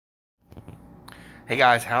Hey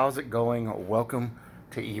guys, how's it going? Welcome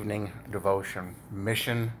to evening devotion.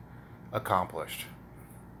 Mission accomplished.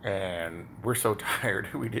 And we're so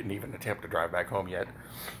tired we didn't even attempt to drive back home yet.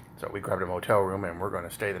 So we grabbed a motel room and we're going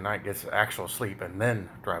to stay the night, get some actual sleep, and then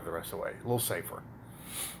drive the rest of the way. A little safer.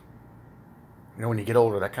 You know, when you get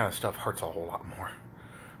older, that kind of stuff hurts a whole lot more.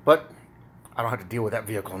 But I don't have to deal with that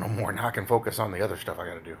vehicle no more. Now I can focus on the other stuff I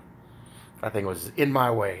got to do. That thing was in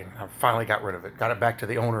my way, and I finally got rid of it. Got it back to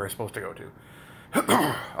the owner it's supposed to go to.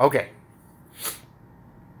 Okay.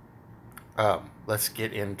 Let's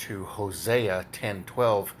get into Hosea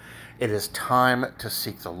 10:12. It is time to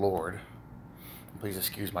seek the Lord. Please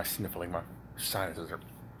excuse my sniffling. My sinuses are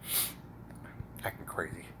acting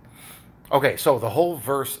crazy. Okay, so the whole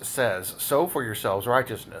verse says, "Sow for yourselves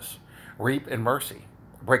righteousness, reap in mercy.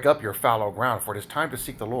 Break up your fallow ground, for it is time to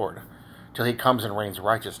seek the Lord, till he comes and rains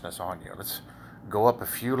righteousness on you." Let's go up a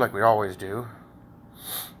few like we always do.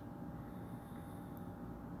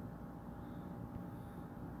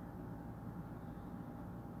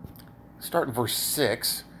 Start in verse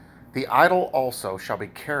 6. "The idol also shall be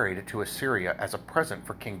carried to Assyria as a present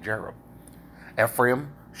for King Jerob.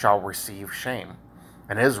 Ephraim shall receive shame,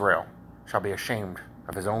 and Israel shall be ashamed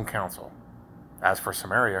of his own counsel. As for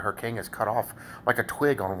Samaria, her king is cut off like a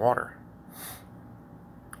twig on water.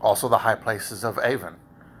 Also the high places of Avon,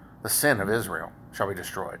 the sin of Israel, shall be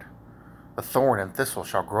destroyed. The thorn and thistle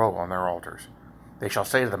shall grow on their altars. They shall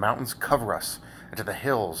say to the mountains, 'Cover us,' and to the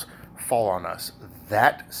hills, 'Fall on us.'"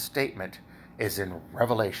 That statement is in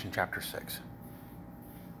Revelation chapter 6.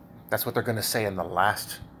 That's what they're going to say in the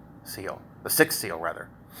last seal. The sixth seal, rather.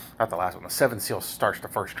 Not the last one. The seventh seal starts the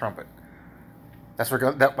first trumpet. That's what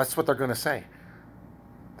they're going to say.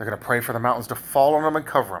 They're going to pray for the mountains to fall on them and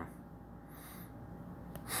cover them.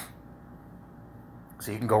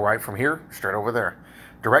 So you can go right from here, straight over there.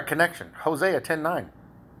 Direct connection. Hosea 10:9.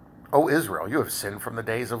 "O Israel, you have sinned from the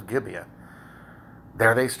days of Gibeah.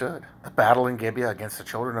 There they stood. The battle in Gibeah against the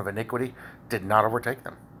children of iniquity did not overtake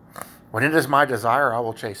them. When it is my desire, I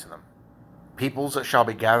will chasten them. Peoples shall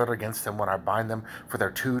be gathered against them when I bind them for their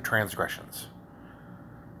two transgressions.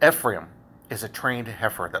 Ephraim is a trained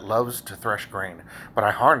heifer that loves to thresh grain, but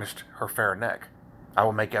I harnessed her fair neck. I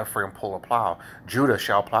will make Ephraim pull a plow. Judah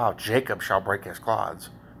shall plow. Jacob shall break his clods.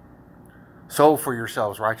 Sow for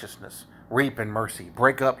yourselves righteousness. Reap in mercy.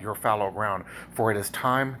 Break up your fallow ground, for it is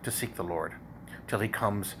time to seek the Lord, till he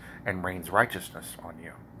comes and rains righteousness on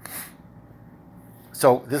you."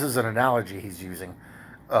 So this is an analogy he's using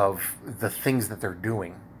of the things that they're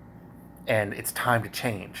doing, and it's time to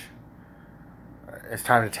change. It's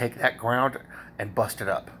time to take that ground and bust it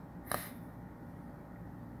up.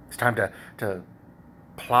 It's time to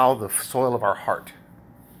plow the soil of our heart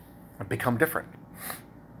and become different.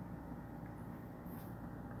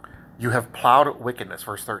 "You have plowed wickedness,"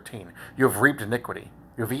 verse 13. "You have reaped iniquity.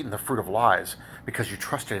 You have eaten the fruit of lies, because you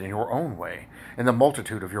trusted in your own way, in the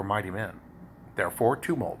multitude of your mighty men. Therefore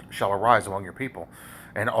tumult shall arise among your people,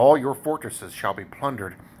 and all your fortresses shall be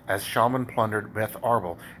plundered, as Shalman plundered Beth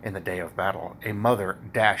Arbel in the day of battle, a mother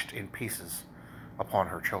dashed in pieces upon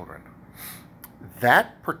her children."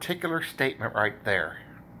 That particular statement right there,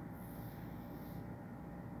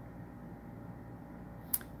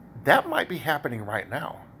 that might be happening right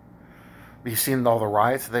now. You've seen all the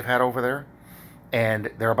riots that they've had over there,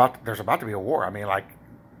 and there's about to be a war. I mean,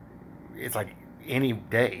 it's like any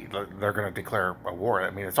day they're going to declare a war. I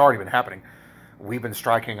mean, it's already been happening. We've been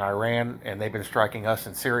striking Iran, and they've been striking us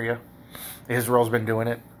in Syria. Israel's been doing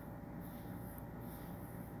it.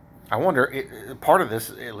 I wonder, part of this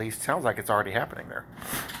at least sounds like it's already happening there.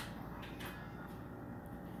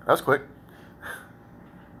 That was quick.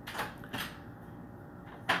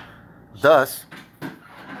 Thus,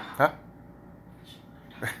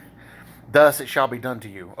 Thus it shall be done to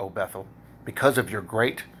you, O Bethel, because of your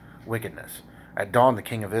great wickedness. At dawn the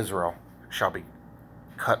king of Israel shall be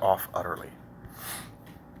cut off utterly."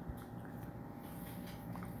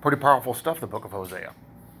 Pretty powerful stuff, the book of Hosea.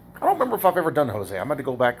 I don't remember if I've ever done Hosea. I'm going to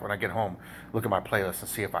go back when I get home, look at my playlist, and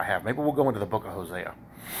see if I have. Maybe we'll go into the book of Hosea.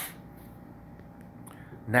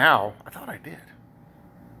 Now, I thought I did.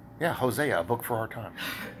 Yeah, Hosea, a book for our time.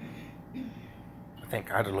 I think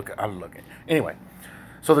I had to look at it. Anyway,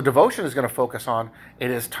 so the devotion is going to focus on,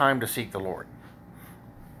 it is time to seek the Lord.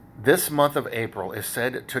 This month of April is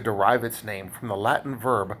said to derive its name from the Latin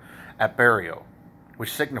verb aperio,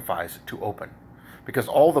 which signifies to open, because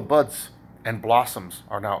all the buds and blossoms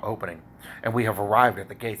are now opening, and we have arrived at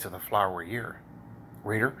the gates of the flowery year.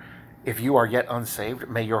 Reader, if you are yet unsaved,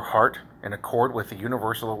 may your heart, in accord with the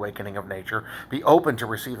universal awakening of nature, be open to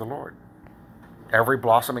receive the Lord. Every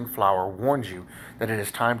blossoming flower warns you that it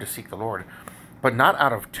is time to seek the Lord, but not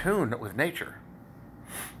out of tune with nature,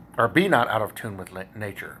 Or be not out of tune with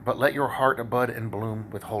nature, but let your heart bud and bloom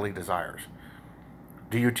with holy desires.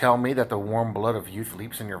 Do you tell me that the warm blood of youth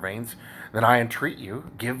leaps in your veins? Then I entreat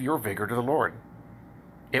you, give your vigor to the Lord.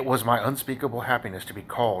 It was my unspeakable happiness to be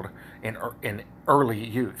called in early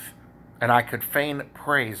youth, and I could fain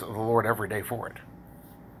praise the Lord every day for it.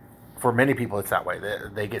 For many people, it's that way.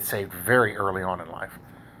 They get saved very early on in life.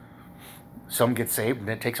 Some get saved, and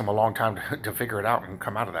it takes them a long time to figure it out and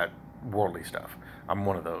come out of that worldly stuff. I'm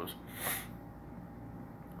one of those.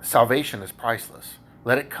 Salvation is priceless.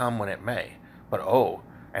 Let it come when it may. But oh,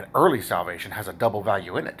 an early salvation has a double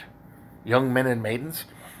value in it. Young men and maidens,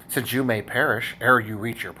 since you may perish ere you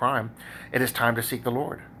reach your prime, it is time to seek the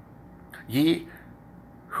Lord. Ye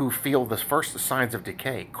who feel the first signs of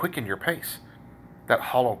decay, quicken your pace. That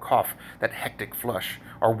hollow cough, that hectic flush,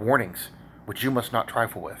 are warnings which you must not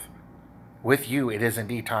trifle with. With you it is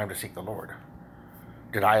indeed time to seek the Lord.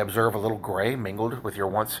 Did I observe a little gray mingled with your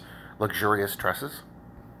once luxurious tresses?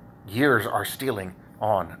 Years are stealing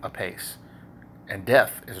on apace, and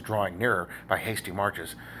death is drawing nearer by hasty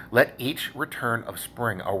marches. Let each return of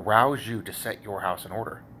spring arouse you to set your house in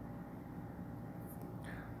order.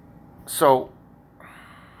 So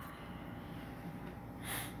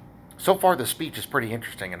far the speech is pretty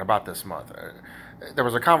interesting, and about this month. There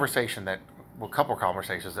was a conversation a couple of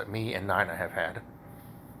conversations that me and Nina have had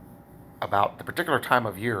about the particular time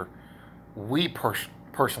of year we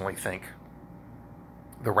personally think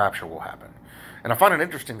the rapture will happen. And I find it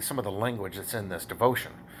interesting, some of the language that's in this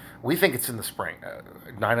devotion. We think it's in the spring.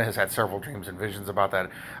 Nina has had several dreams and visions about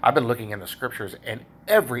that. I've been looking in the scriptures, and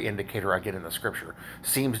every indicator I get in the scripture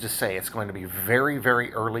seems to say it's going to be very,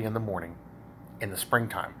 very early in the morning in the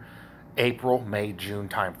springtime. April, May, June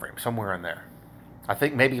timeframe, somewhere in there. I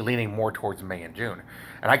think maybe leaning more towards May and June.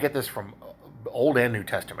 And I get this from Old and New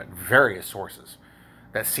Testament, various sources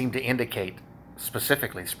that seem to indicate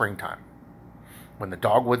specifically springtime. When the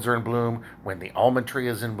dogwoods are in bloom, when the almond tree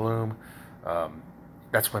is in bloom,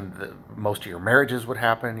 that's when most of your marriages would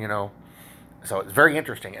happen, you know. So it's very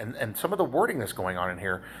interesting. And some of the wording that's going on in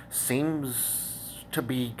here seems to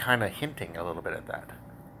be kind of hinting a little bit at that.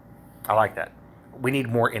 I like that. We need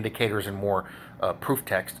more indicators and more proof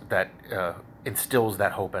text that instills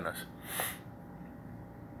that hope in us.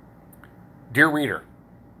 Dear reader,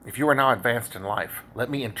 if you are now advanced in life,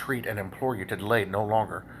 let me entreat and implore you to delay no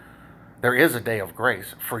longer. There is a day of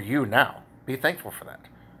grace for you now. Be thankful for that.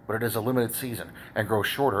 But it is a limited season and grows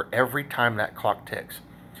shorter every time that clock ticks.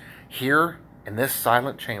 Here, in this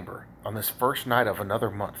silent chamber, on this first night of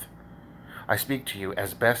another month, I speak to you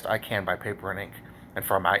as best I can by paper and ink, and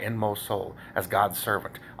from my inmost soul, as God's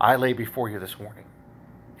servant, I lay before you this warning.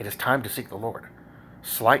 It is time to seek the Lord.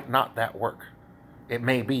 Slight not that work. It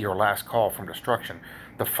may be your last call from destruction,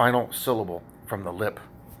 the final syllable from the lip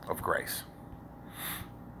of grace.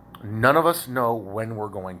 None of us know when we're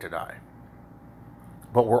going to die,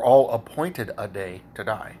 but we're all appointed a day to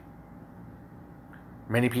die.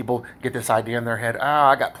 Many people get this idea in their head,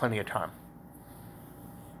 I got plenty of time.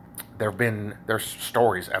 There's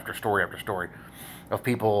stories after story after story of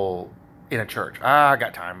people in a church. I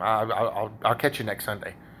got time. I'll catch you next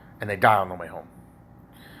Sunday. And they die on the way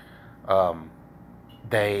home.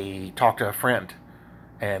 They talk to a friend,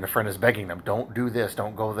 and the friend is begging them, don't do this,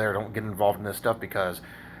 don't go there, don't get involved in this stuff because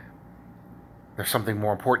there's something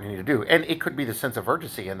more important you need to do. And it could be the sense of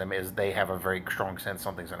urgency in them is they have a very strong sense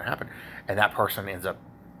something's going to happen. And that person ends up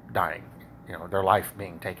dying, their life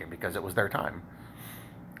being taken because it was their time.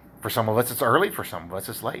 For some of us, it's early. For some of us,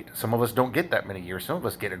 it's late. Some of us don't get that many years. Some of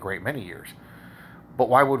us get a great many years. But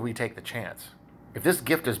why would we take the chance? If this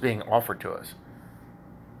gift is being offered to us,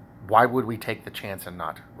 why would we take the chance and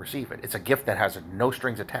not receive it? It's a gift that has no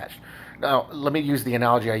strings attached. Now, let me use the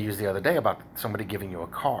analogy I used the other day about somebody giving you a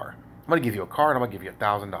car. I'm going to give you a car and I'm going to give you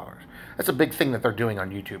 $1,000. That's a big thing that they're doing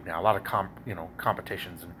on YouTube now. A lot of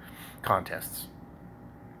competitions and contests.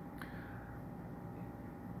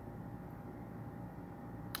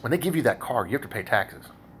 When they give you that car, you have to pay taxes.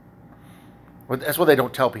 That's what they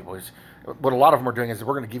don't tell people. Is what a lot of them are doing is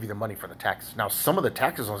we're going to give you the money for the taxes. Now, some of the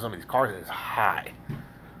taxes on some of these cars is high.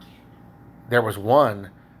 There was one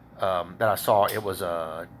that I saw. It was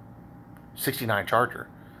a '69 Charger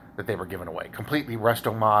that they were giving away, completely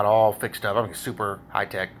resto mod, all fixed up. I mean, super high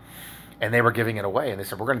tech, and they were giving it away. And they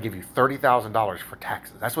said we're going to give you $30,000 for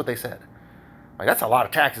taxes. That's what they said. Like, that's a lot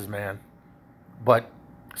of taxes, man. But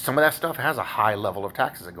some of that stuff has a high level of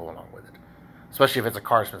taxes that go along with it, especially if it's a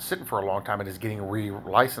car that's been sitting for a long time and is getting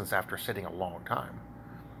re-licensed after sitting a long time.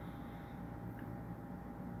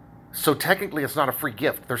 So technically, it's not a free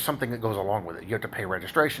gift. There's something that goes along with it. You have to pay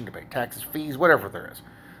registration, to pay taxes, fees, whatever there is.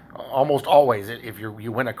 Almost always, if you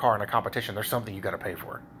win a car in a competition, there's something you got to pay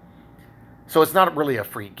for. So it's not really a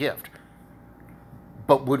free gift.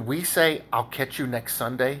 But would we say, I'll catch you next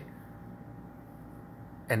Sunday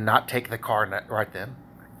and not take the car right then?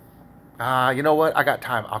 You know what? I got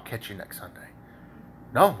time. I'll catch you next Sunday.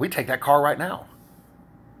 No, we take that car right now.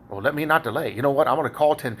 Well, let me not delay. You know what? I'm going to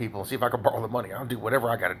call 10 people and see if I can borrow the money. I'll do whatever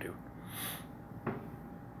I got to do.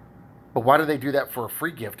 But why do they do that for a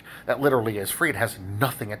free gift that literally is free? It has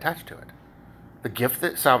nothing attached to it. The gift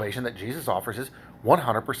that salvation that Jesus offers is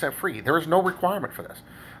 100% free. There is no requirement for this.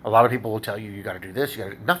 A lot of people will tell you, you got to do this, you got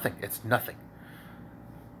to do nothing. It's nothing.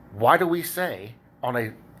 Why do we say on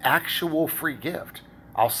an actual free gift,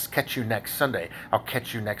 I'll catch you next Sunday, I'll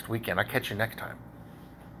catch you next weekend, I'll catch you next time?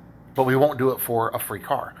 But we won't do it for a free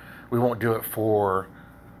car. We won't do it for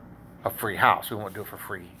a free house. We won't do it for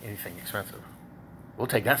free, anything expensive. We'll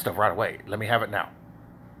take that stuff right away. Let me have it now.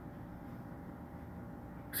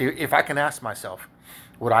 See, if I can ask myself,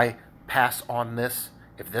 would I pass on this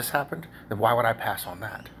if this happened? Then why would I pass on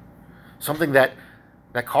that? Something that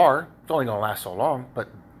car, it's only going to last so long, but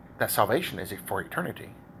that salvation is for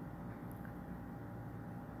eternity.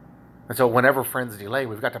 And so whenever friends delay,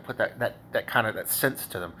 we've got to put that kind of that sense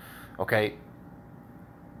to them. Okay,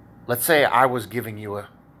 let's say I was giving you a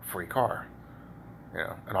free car,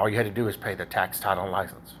 and all you had to do is pay the tax, title, and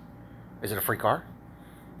license. Is it a free car?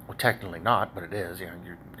 Well, technically not, but it is.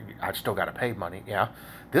 I've still got to pay money. Yeah,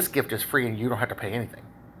 this gift is free, and you don't have to pay anything.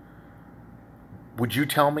 Would you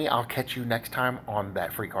tell me I'll catch you next time on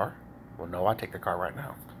that free car? Well, no, I take the car right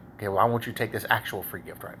now. Okay, well, I want you to take this actual free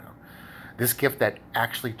gift right now. This gift that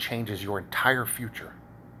actually changes your entire future.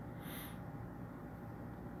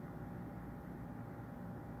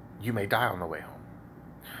 You may die on the way home.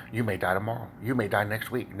 You may die tomorrow. You may die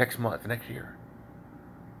next week, next month, next year.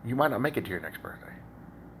 You might not make it to your next birthday.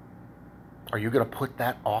 Are you going to put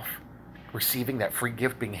that off, receiving that free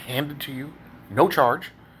gift being handed to you? No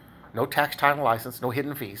charge, no tax, title, license, no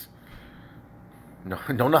hidden fees,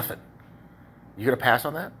 no nothing. You going to pass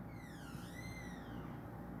on that?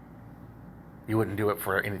 You wouldn't do it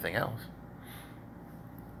for anything else.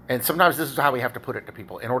 And sometimes this is how we have to put it to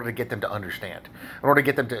people in order to get them to understand, in order to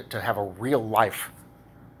get them to have a real life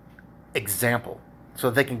example so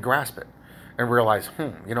that they can grasp it and realize,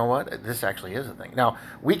 you know what, this actually is a thing. Now,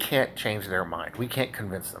 we can't change their mind. We can't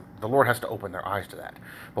convince them. The Lord has to open their eyes to that.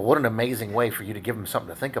 But what an amazing way for you to give them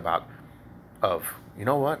something to think about of, you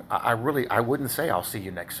know what, I wouldn't say I'll see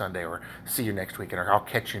you next Sunday or see you next weekend or I'll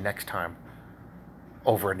catch you next time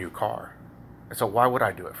over a new car. And so why would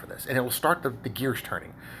I do it for this? And it will start the gears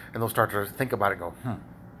turning. And they'll start to think about it and go,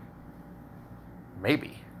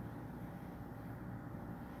 maybe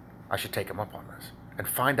I should take him up on this and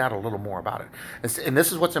find out a little more about it. And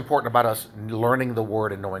this is what's important about us learning the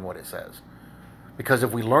Word and knowing what it says. Because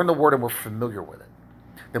if we learn the Word and we're familiar with it,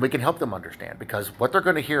 then we can help them understand. Because what they're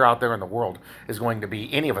going to hear out there in the world is going to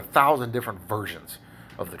be any of 1,000 different versions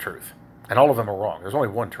of the truth. And all of them are wrong. There's only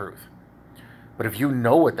one truth. But if you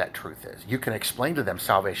know what that truth is, you can explain to them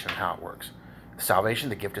salvation and how it works. Salvation,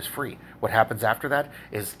 the gift is free. What happens after that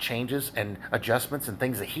is changes and adjustments and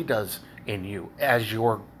things that He does in you as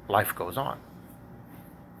your life goes on.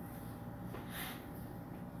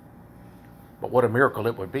 But what a miracle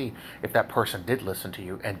it would be if that person did listen to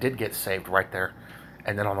you and did get saved right there,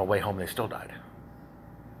 and then on the way home they still died.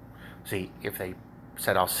 See, if they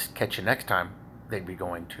said, I'll catch you next time, they'd be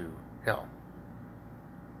going to hell.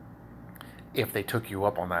 If they took you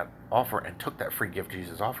up on that offer and took that free gift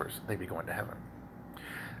Jesus offers, they'd be going to heaven.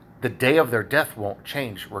 The day of their death won't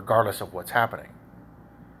change regardless of what's happening.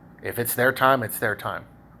 If it's their time, it's their time.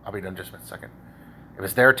 I'll be done just in a second. If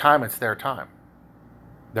it's their time, it's their time.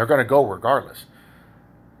 They're going to go regardless.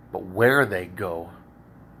 But where they go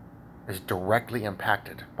is directly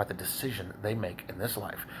impacted by the decision they make in this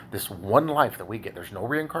life. This one life that we get. There's no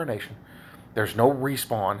reincarnation. There's no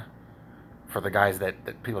respawn for the guys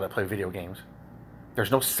that people that play video games.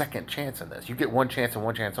 There's no second chance in this. You get one chance and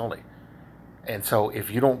one chance only. And so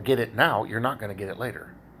if you don't get it now, you're not going to get it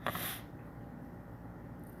later.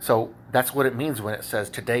 So that's what it means when it says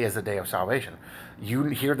today is the day of salvation. You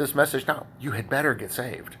hear this message now, you had better get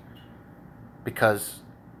saved. Because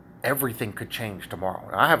everything could change tomorrow.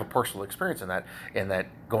 And I have a personal experience in that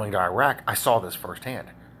going to Iraq, I saw this firsthand.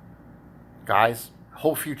 Guys,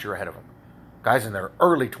 whole future ahead of them. Guys in their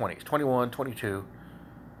early 20s, 21, 22,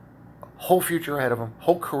 whole future ahead of them,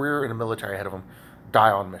 whole career in the military ahead of them,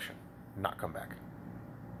 die on mission, not come back.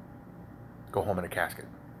 Go home in a casket.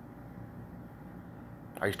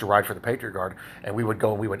 I used to ride for the Patriot Guard, and we would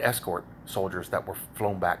go and we would escort soldiers that were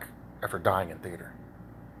flown back after dying in theater.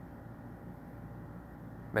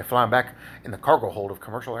 They fly them back in the cargo hold of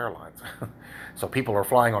commercial airlines. So people are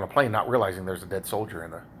flying on a plane not realizing there's a dead soldier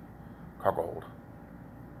in the cargo hold.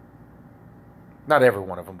 Not every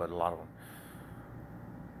one of them, but a lot of them.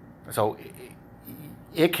 So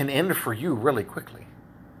it can end for you really quickly.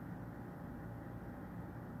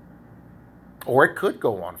 Or it could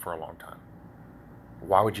go on for a long time.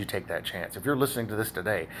 Why would you take that chance? If you're listening to this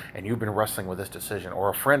today and you've been wrestling with this decision, or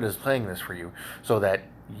a friend is playing this for you so that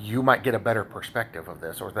you might get a better perspective of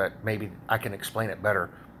this, or that maybe I can explain it better,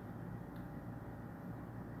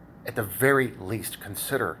 at the very least,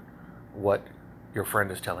 consider what your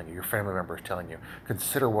friend is telling you, your family member is telling you.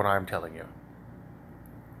 Consider what I'm telling you.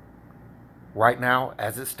 Right now,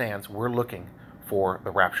 as it stands, we're looking for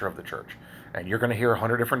the rapture of the church. And you're going to hear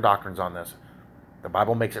 100 different doctrines on this. The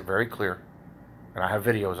Bible makes it very clear, and I have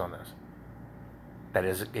videos on this, that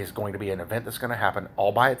is going to be an event that's going to happen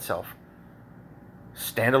all by itself.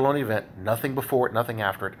 Standalone event, nothing before it, nothing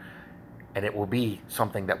after it. And it will be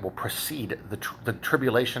something that will precede the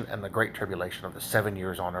tribulation and the great tribulation of the 7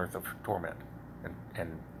 years on earth of torment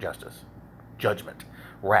and justice, judgment,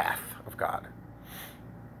 wrath of God.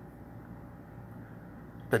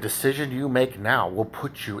 The decision you make now will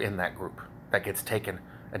put you in that group that gets taken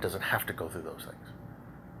and doesn't have to go through those things.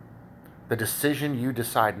 The decision you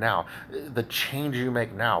decide now, the change you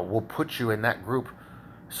make now, will put you in that group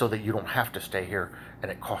so that you don't have to stay here and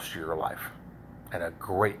it costs you your life and a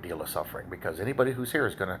great deal of suffering, because anybody who's here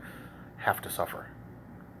is going to have to suffer.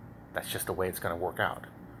 That's just the way it's going to work out.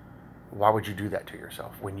 Why would you do that to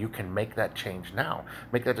yourself when you can make that change now,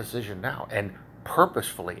 make that decision now, and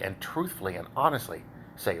purposefully and truthfully and honestly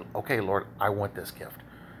say, okay, Lord, I want this gift,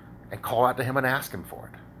 and call out to him and ask him for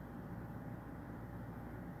it.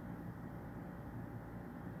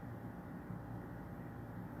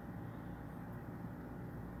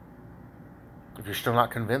 If you're still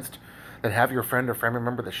not convinced, then have your friend or family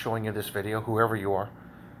member that's showing you this video, whoever you are,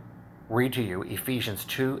 read to you Ephesians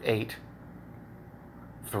 2:8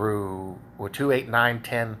 through 2, 8, 9,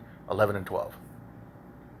 10, 11, and 12.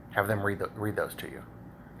 Have them read those to you.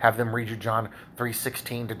 Have them read you John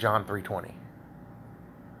 3:16 to John 3:20.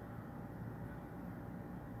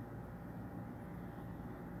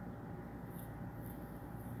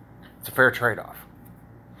 It's a fair trade-off.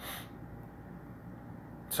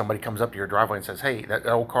 Somebody comes up to your driveway and says, hey, that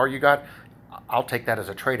old car you got, I'll take that as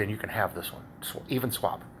a trade and you can have this one. Even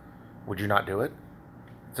swap. Would you not do it?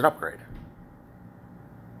 It's an upgrade.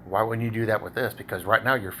 Why wouldn't you do that with this? Because right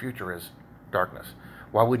now your future is darkness.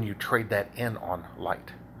 Why wouldn't you trade that in on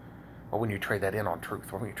light? Why wouldn't you trade that in on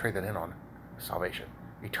truth? Why wouldn't you trade that in on salvation,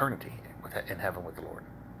 eternity in heaven with the Lord?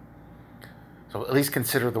 So at least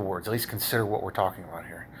consider the words. At least consider what we're talking about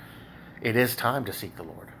here. It is time to seek the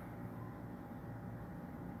Lord.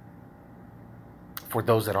 For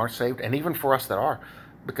those that aren't saved, and even for us that are,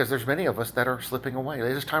 because there's many of us that are slipping away. It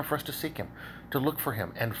is time for us to seek him, to look for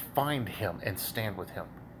him, and find him, and stand with him.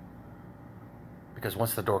 Because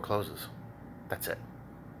once the door closes, that's it.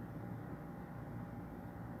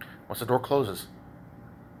 Once the door closes,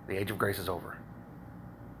 the age of grace is over.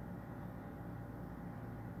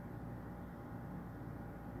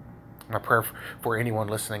 My prayer for anyone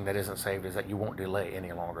listening that isn't saved is that you won't delay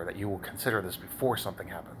any longer, that you will consider this before something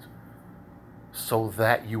happens, so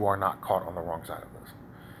that you are not caught on the wrong side of this.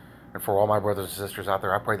 And for all my brothers and sisters out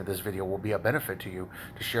there, I pray that this video will be a benefit to you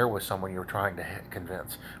to share with someone you're trying to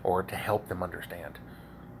convince or to help them understand.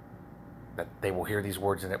 That they will hear these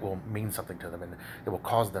words and it will mean something to them, and it will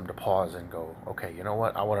cause them to pause and go, okay, you know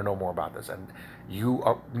what? I want to know more about this. And you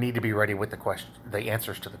need to be ready with the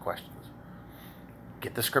answers to the questions.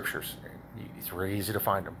 Get the scriptures. It's very easy to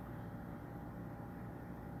find them.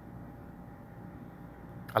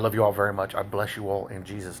 I love you all very much. I bless you all in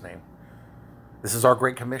Jesus' name. This is our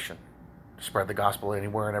great commission, to spread the gospel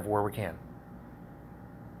anywhere and everywhere we can.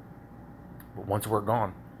 But once we're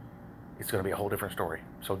gone, it's going to be a whole different story.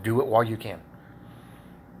 So do it while you can.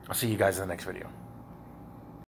 I'll see you guys in the next video.